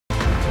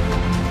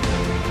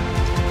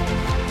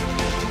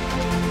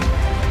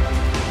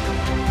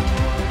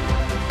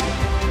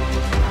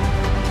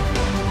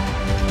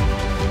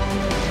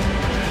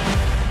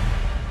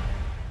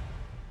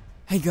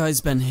Hey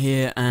guys, Ben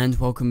here and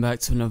welcome back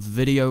to another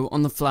video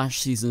on The Flash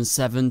Season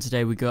 7.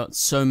 Today we got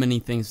so many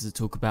things to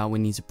talk about, we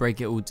need to break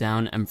it all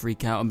down and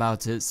freak out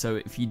about it. So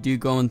if you do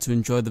go on to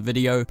enjoy the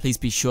video, please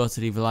be sure to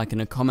leave a like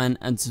and a comment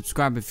and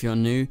subscribe if you're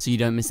new so you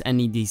don't miss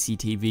any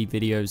DCTV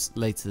videos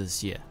later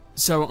this year.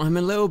 So I'm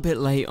a little bit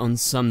late on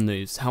some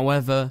news,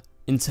 however,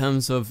 in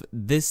terms of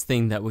this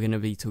thing that we're going to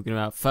be talking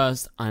about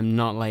first, I'm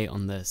not late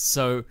on this.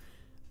 So,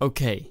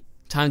 okay,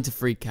 time to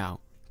freak out.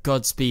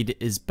 Godspeed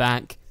is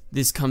back.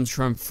 This comes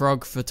from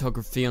Frog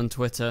Photography on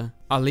Twitter.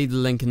 I'll leave the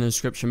link in the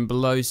description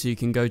below so you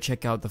can go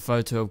check out the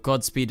photo of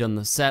Godspeed on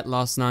the set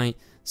last night.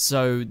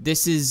 So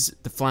this is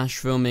the Flash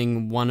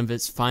filming one of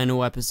its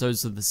final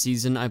episodes of the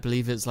season. I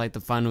believe it's like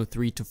the final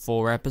 3 to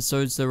 4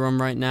 episodes they're on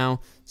right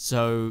now.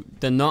 So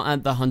they're not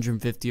at the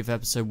 150th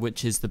episode,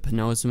 which is the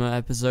penultimate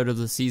episode of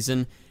the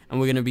season.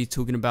 And we're going to be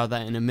talking about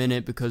that in a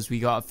minute because we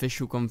got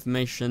official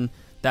confirmation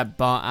that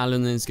Bart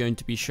Allen is going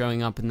to be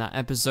showing up in that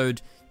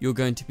episode. You're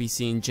going to be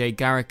seeing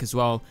Garrick as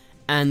well,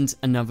 and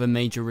another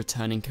major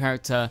returning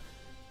character,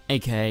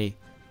 aka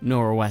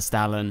Nora West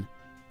Allen.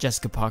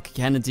 Jessica Parker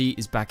Kennedy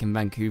is back in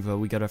Vancouver.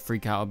 We gotta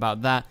freak out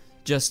about that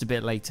just a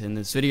bit later in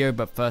this video,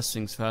 but first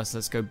things first,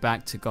 let's go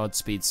back to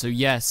Godspeed. So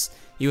yes,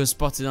 he was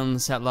spotted on the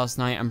set last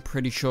night. I'm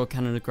pretty sure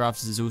Canada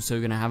Graphs is also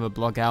going to have a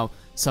blog out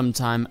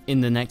sometime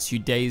in the next few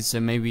days, so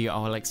maybe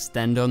I'll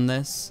extend on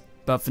this.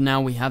 But for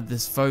now, we have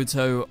this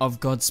photo of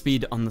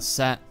Godspeed on the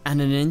set,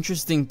 and an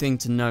interesting thing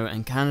to note,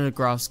 and Canada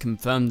Graphs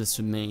confirmed this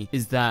with me,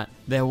 is that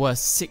there were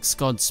 6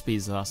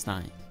 Godspeeds last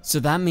night. So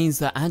that means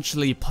they're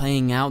actually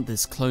playing out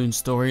this clone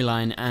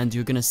storyline, and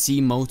you're going to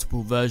see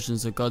multiple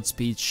versions of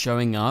Godspeed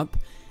showing up,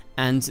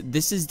 and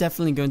this is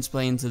definitely going to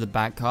play into the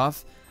back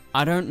half.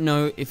 I don't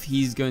know if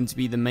he's going to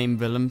be the main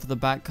villain for the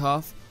back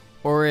half,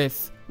 or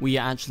if we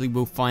actually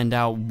will find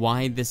out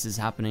why this is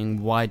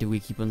happening. Why do we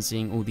keep on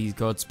seeing all these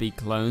Godspeed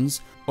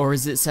clones? Or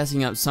is it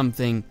setting up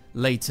something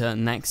later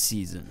next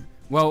season?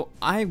 Well,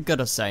 I've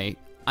gotta say,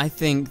 I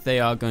think they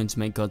are going to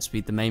make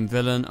Godspeed the main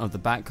villain of the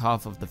back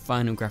half of the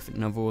final graphic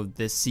novel of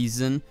this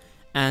season.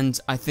 And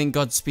I think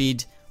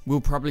Godspeed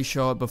will probably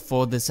show up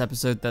before this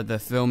episode that they're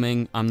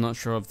filming. I'm not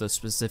sure of the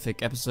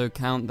specific episode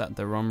count that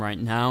they're on right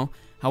now.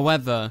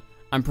 However,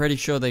 I'm pretty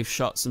sure they've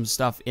shot some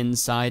stuff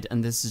inside,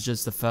 and this is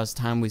just the first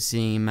time we're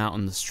seeing him out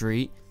on the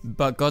street.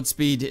 But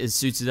Godspeed is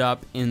suited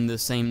up in the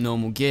same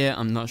normal gear.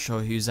 I'm not sure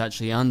who's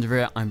actually under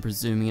it. I'm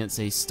presuming it's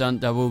a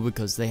stunt double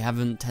because they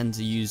haven't tend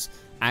to use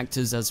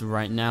actors as of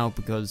right now,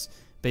 because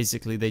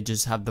basically they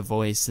just have the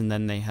voice and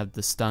then they have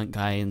the stunt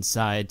guy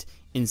inside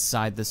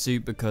the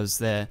suit, because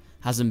there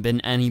hasn't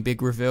been any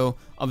big reveal.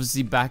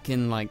 Obviously back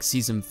in like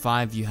season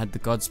 5 you had the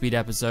Godspeed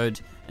episode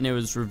and it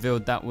was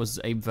revealed that was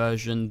a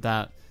version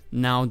that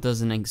now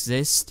doesn't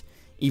exist,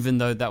 even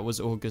though that was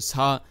August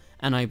Hart.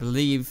 And I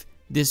believe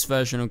this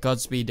version of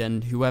Godspeed,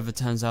 and whoever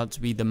turns out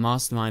to be the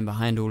mastermind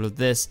behind all of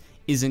this,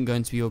 isn't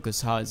going to be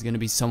August Hart. It's going to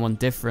be someone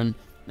different,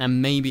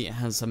 and maybe it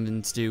has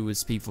something to do with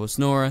Speed Force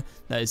Nora.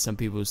 That is some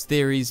people's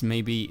theories.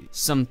 Maybe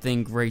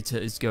something greater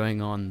is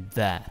going on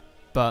there.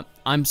 But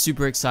I'm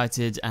super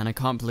excited, and I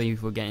can't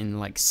believe we're getting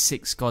like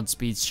 6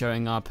 Godspeeds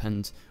showing up,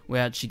 and we're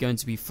actually going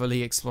to be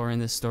fully exploring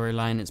this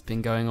storyline. It's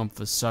been going on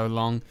for so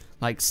long,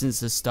 like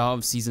since the start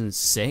of season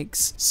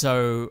 6.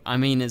 So, I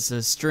mean, it's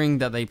a string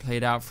that they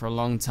played out for a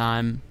long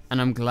time, and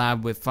I'm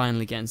glad we're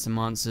finally getting some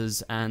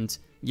answers. And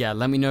yeah,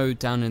 let me know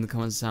down in the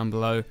comments down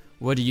below,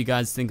 what do you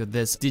guys think of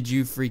this? Did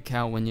you freak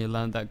out when you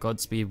learned that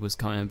Godspeed was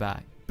coming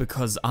back?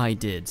 Because I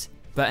did.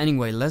 But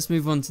anyway, let's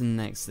move on to the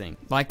next thing.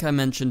 Like I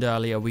mentioned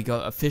earlier, we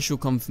got official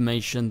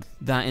confirmation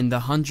that in the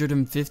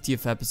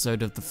 150th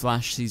episode of The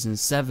Flash Season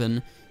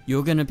 7,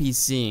 you're going to be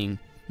seeing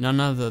none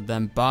other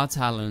than Bart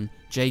Allen,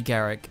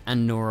 Garrick,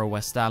 and Nora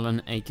West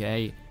Allen,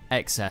 aka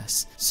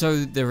XS.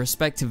 So the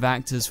respective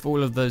actors for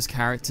all of those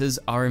characters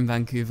are in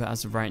Vancouver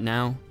as of right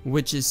now,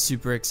 which is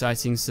super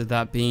exciting. So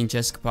that being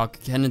Jessica Parker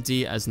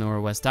Kennedy as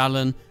Nora West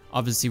Allen.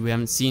 Obviously we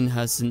haven't seen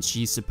her since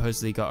she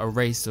supposedly got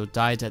erased or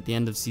died at the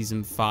end of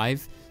season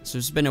 5. So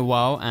it's been a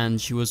while,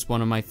 and she was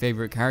one of my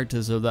favorite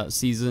characters of that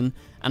season,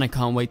 and I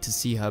can't wait to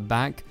see her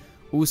back.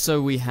 Also,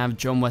 we have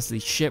John Wesley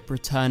Shipp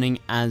returning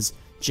as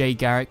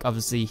Garrick.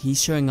 Obviously, he's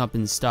showing up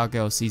in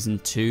Stargirl season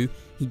 2.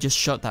 He just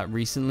shot that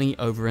recently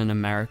over in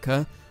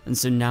America, and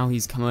so now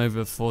he's come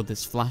over for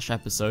this Flash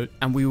episode,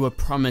 and we were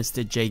promised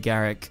a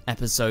Garrick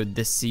episode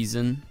this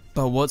season.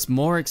 But what's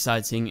more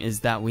exciting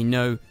is that we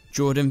know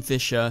Jordan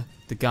Fisher,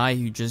 the guy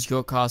who just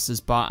got cast as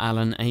Bart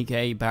Allen,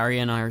 aka Barry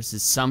and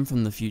Iris' son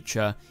from the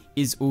future,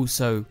 is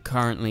also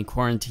currently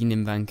quarantined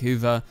in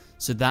Vancouver.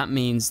 So that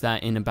means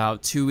that in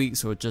about 2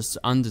 weeks, or just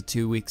under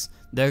 2 weeks,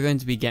 they're going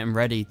to be getting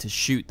ready to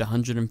shoot the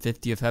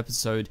 150th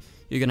episode.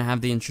 You're going to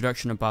have the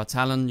introduction of Bart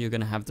Allen, you're going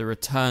to have the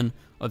return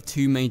of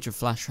 2 major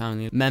Flash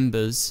family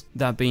members,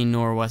 that being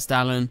Nora West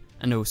Allen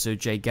and also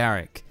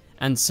Garrick.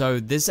 And so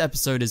this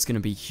episode is going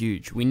to be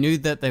huge. We knew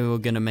that they were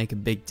going to make a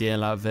big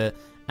deal out of it,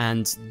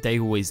 And they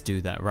always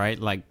do that, right?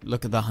 Like,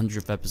 look at the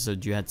 100th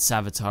episode, you had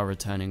Savitar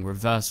returning,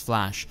 Reverse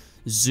Flash,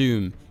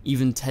 Zoom,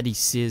 even Teddy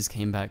Sears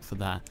came back for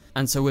that.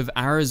 And so with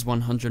Arrow's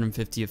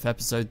 150th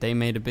episode, they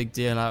made a big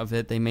deal out of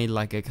it. They made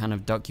like a kind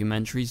of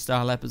documentary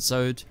style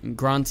episode.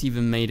 Grant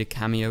even made a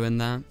cameo in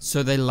that.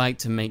 So they like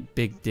to make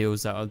big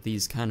deals out of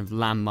these kind of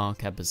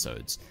landmark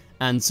episodes.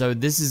 And so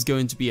this is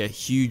going to be a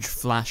huge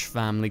Flash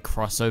family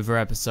crossover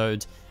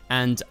episode.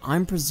 And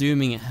I'm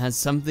presuming it has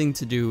something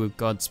to do with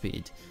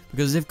Godspeed.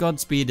 Because if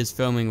Godspeed is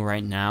filming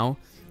right now,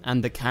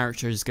 and the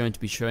character is going to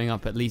be showing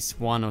up at least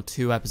 1 or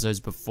 2 episodes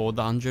before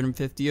the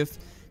 150th,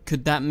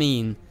 could that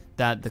mean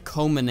that the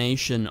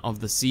culmination of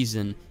the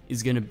season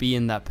is going to be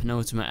in that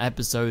penultimate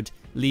episode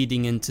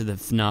leading into the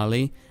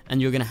finale,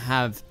 and you're going to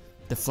have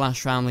the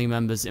Flash family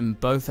members in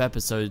both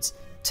episodes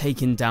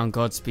taking down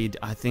Godspeed?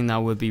 I think that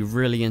would be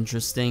really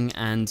interesting.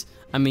 And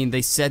I mean,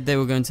 they said they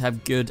were going to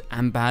have good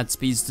and bad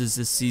speedsters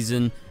this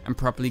season and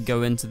properly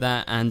go into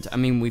that. And I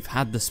mean, we've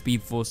had the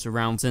Speed Force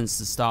around since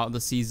the start of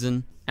the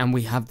season, and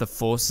we have the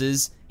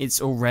Forces.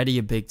 It's already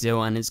a big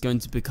deal, and it's going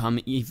to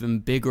become even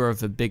bigger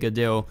of a bigger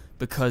deal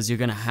because you're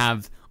going to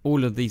have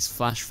all of these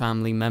Flash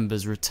family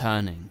members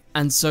returning.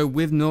 And so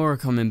with Nora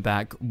coming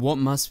back, what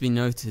must be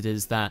noted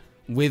is that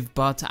with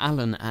Bart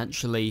Allen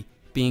actually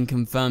being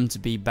confirmed to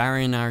be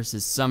Barry and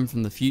Iris' son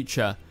from the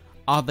future,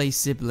 are they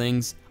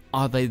siblings?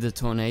 Are they the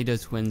Tornado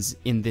Twins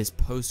in this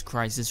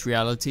post-Crisis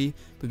reality?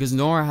 Because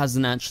Nora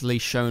hasn't actually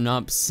shown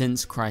up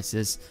since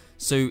Crisis,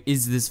 so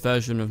is this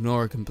version of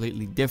Nora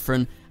completely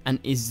different, and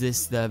is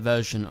this their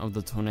version of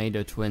the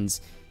Tornado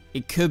Twins?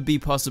 It could be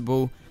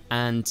possible,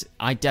 and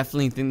I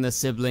definitely think they're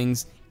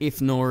siblings.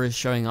 If Nora is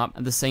showing up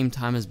at the same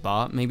time as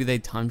Bart, maybe they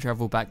time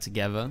travel back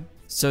together.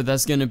 So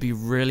that's going to be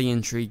really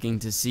intriguing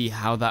to see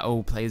how that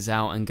all plays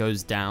out and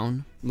goes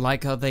down.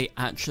 Like, are they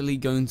actually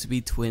going to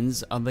be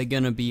twins? Are they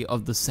going to be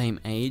of the same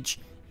age?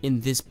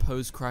 In this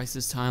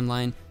post-Crisis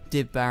timeline,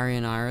 did Barry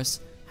and Iris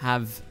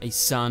have a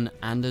son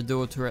and a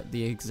daughter at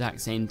the exact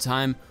same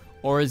time?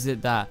 Or is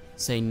it that,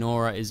 say,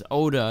 Nora is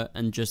older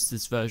and just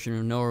this version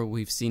of Nora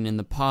we've seen in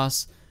the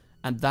past?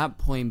 At that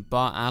point,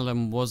 Bart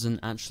Allen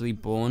wasn't actually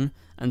born,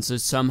 and so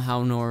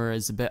somehow Nora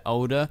is a bit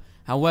older.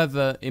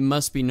 However, it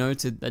must be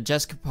noted that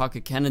Jessica Parker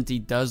Kennedy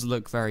does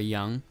look very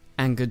young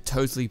and could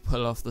totally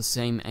pull off the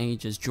same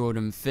age as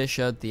Jordan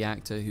Fisher, the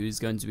actor who is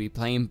going to be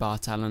playing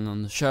Bart Allen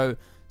on the show.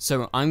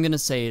 So I'm going to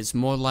say it's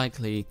more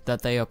likely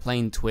that they are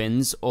playing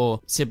twins or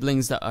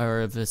siblings that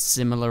are of a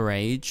similar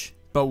age.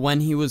 But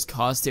when he was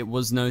cast, it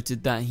was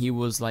noted that he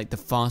was like the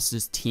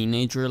fastest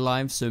teenager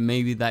alive, so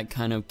maybe that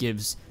kind of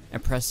gives a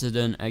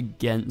precedent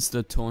against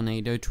the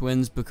Tornado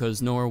Twins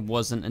because Nora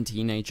wasn't a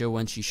teenager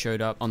when she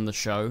showed up on the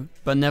show.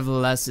 But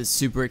nevertheless, it's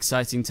super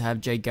exciting to have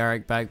Jay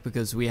Garrick back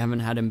because we haven't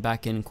had him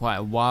back in quite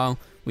a while.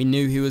 We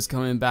knew he was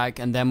coming back,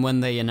 and then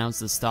when they announced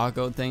the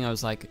Stargirl thing, I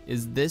was like,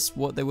 is this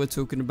what they were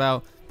talking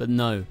about? But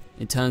no,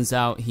 it turns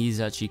out he's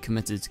actually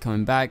committed to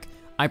coming back.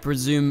 I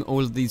presume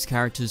all of these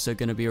characters are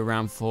going to be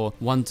around for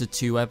 1 to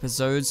 2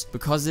 episodes.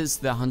 Because it's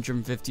the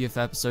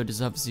 150th episode,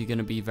 it's obviously going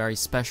to be very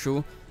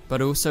special.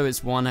 But also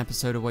it's 1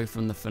 episode away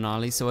from the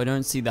finale, so I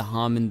don't see the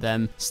harm in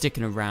them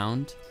sticking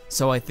around.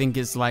 So I think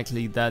it's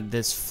likely that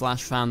this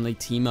Flash family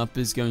team up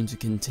is going to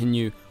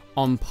continue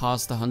on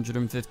past the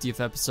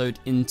 150th episode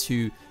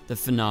into the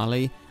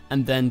finale.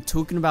 And then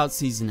talking about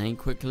season 8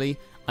 quickly,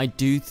 I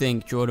do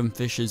think Jordan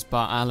Fisher's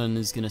Bart Allen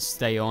is going to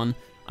stay on.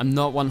 I'm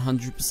not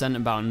 100%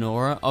 about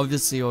Nora.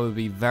 Obviously I would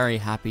be very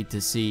happy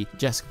to see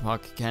Jessica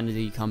Parker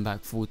Kennedy come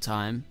back full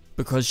time,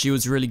 because she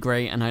was really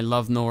great and I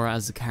love Nora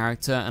as a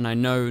character, and I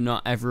know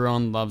not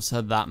everyone loves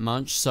her that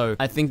much, so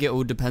I think it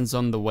all depends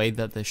on the way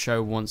that the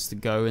show wants to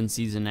go in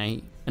season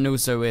 8, and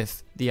also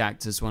if the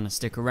actors want to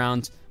stick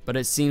around. But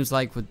it seems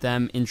like with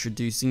them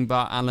introducing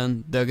Bart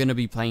Allen, they're going to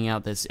be playing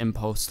out this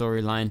Impulse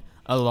storyline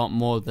a lot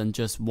more than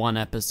just 1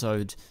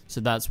 episode, so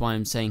that's why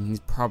I'm saying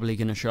he's probably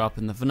going to show up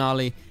in the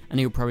finale and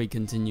he'll probably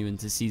continue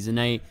into season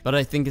 8, but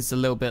I think it's a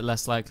little bit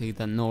less likely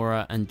that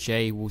Nora and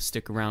Jay will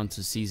stick around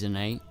to season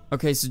 8.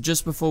 Okay, so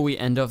just before we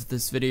end off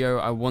this video,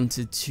 I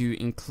wanted to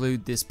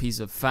include this piece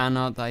of fan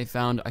art that I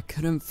found. I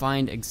couldn't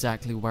find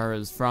exactly where it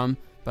was from,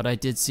 but I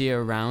did see it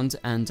around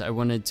and I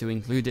wanted to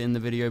include it in the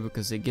video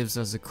because it gives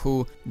us a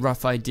cool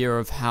rough idea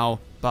of how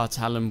Bart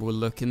Allen will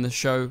look in the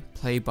show,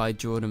 played by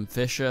Jordan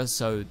Fisher.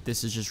 So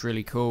this is just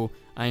really cool.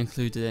 I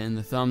included it in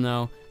the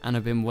thumbnail and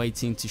I've been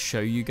waiting to show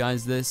you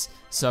guys this.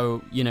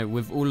 So, you know,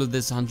 with all of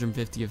this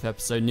 150th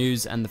episode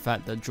news and the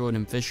fact that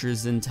Jordan Fisher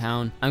is in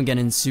town, I'm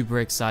getting super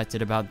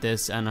excited about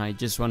this, and I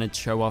just wanted to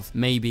show off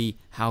maybe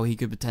how he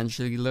could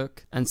potentially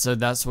look. And so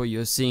that's what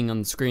you're seeing on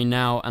the screen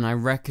now, and I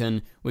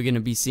reckon we're going to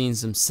be seeing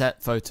some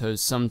set photos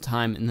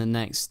sometime in the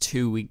next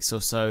 2 weeks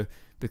or so,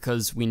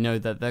 because we know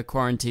that they're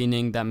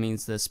quarantining. That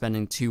means they're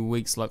spending 2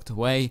 weeks locked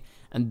away,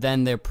 and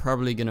then they're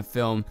probably going to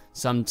film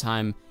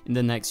sometime in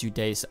the next few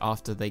days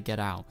after they get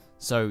out.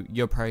 So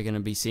you're probably going to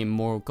be seeing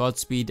more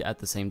Godspeed at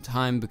the same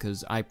time,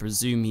 because I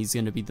presume he's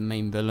going to be the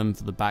main villain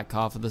for the back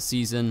half of the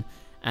season,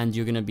 and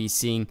you're going to be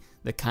seeing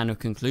the kind of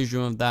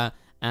conclusion of that,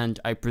 and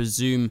I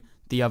presume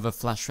the other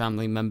Flash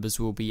family members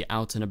will be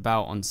out and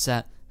about on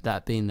set,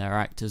 that being their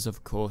actors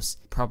of course,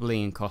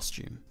 probably in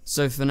costume.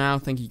 So for now,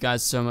 thank you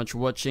guys so much for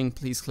watching.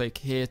 Please click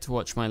here to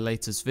watch my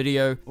latest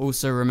video.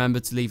 Also remember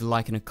to leave a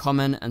like and a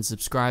comment, and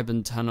subscribe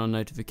and turn on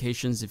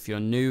notifications if you're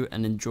new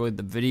and enjoyed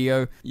the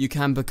video. You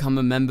can become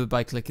a member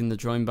by clicking the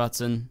join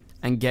button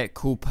and get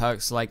cool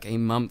perks like a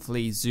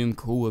monthly Zoom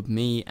call with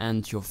me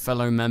and your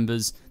fellow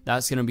members.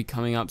 That's going to be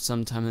coming up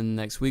sometime in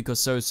the next week or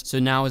so. So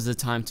now is the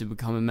time to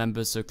become a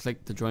member, so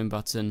click the join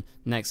button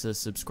next to the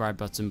subscribe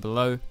button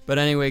below. But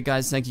anyway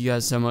guys, thank you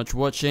guys so much for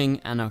watching,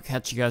 and I'll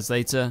catch you guys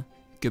later.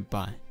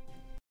 Goodbye.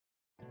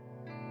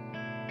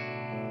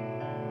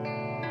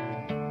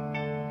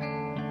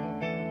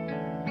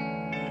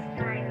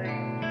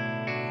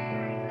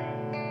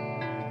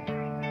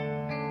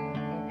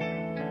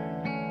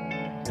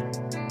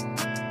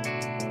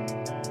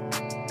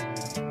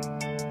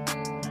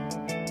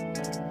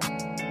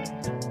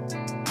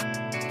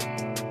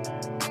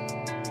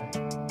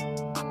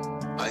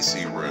 I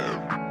see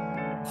red.